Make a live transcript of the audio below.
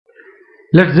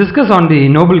Let's discuss on the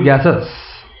noble gases.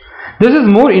 This is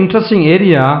more interesting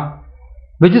area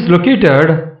which is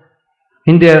located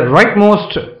in the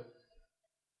rightmost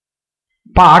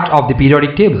part of the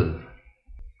periodic table.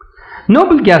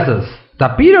 Noble gases. The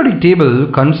periodic table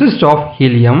consists of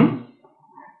helium,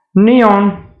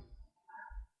 neon,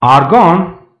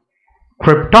 argon,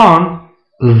 krypton,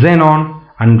 xenon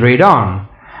and radon.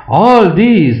 All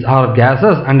these are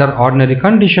gases under ordinary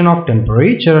condition of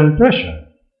temperature and pressure.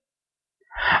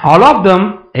 All of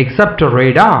them except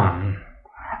radon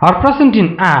are present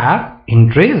in air in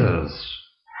traces.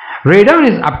 Radon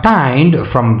is obtained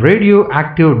from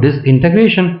radioactive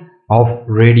disintegration of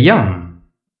radium.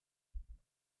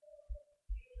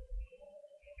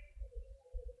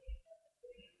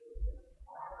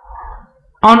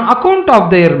 On account of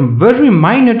their very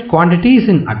minute quantities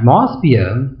in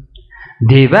atmosphere,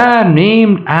 they were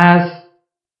named as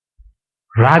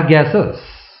rare gases.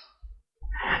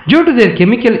 Due to their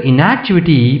chemical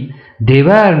inactivity, they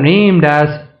were named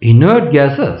as inert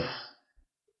gases.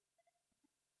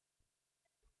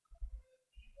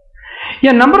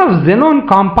 A number of xenon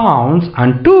compounds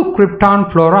and 2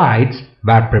 krypton fluorides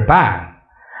were prepared,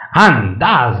 and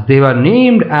thus they were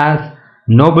named as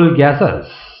noble gases.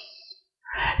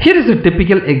 Here is a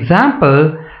typical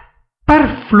example: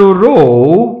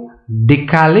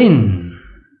 perfluorodecalin.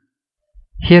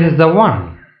 Here is the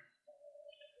one.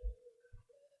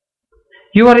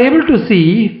 You are able to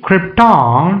see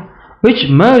krypton which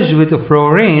merged with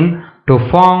fluorine to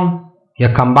form a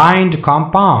combined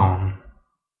compound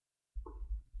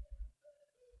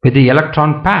with the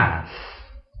electron pairs.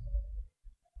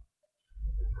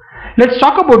 Let's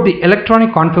talk about the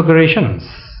electronic configurations.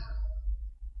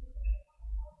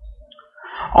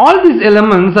 All these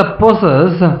elements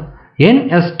possess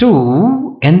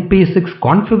ns2-np6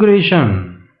 configuration.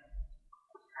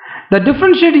 The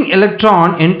differentiating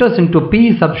electron enters into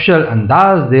p subshell and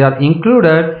thus they are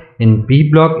included in p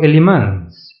block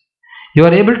elements. You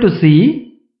are able to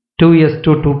see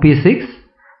 2s2-2p6,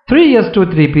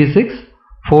 3s2-3p6,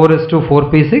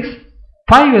 4s2-4p6,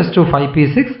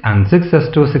 5s2-5p6 and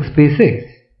 6s2-6p6.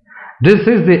 This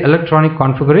is the electronic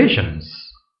configurations.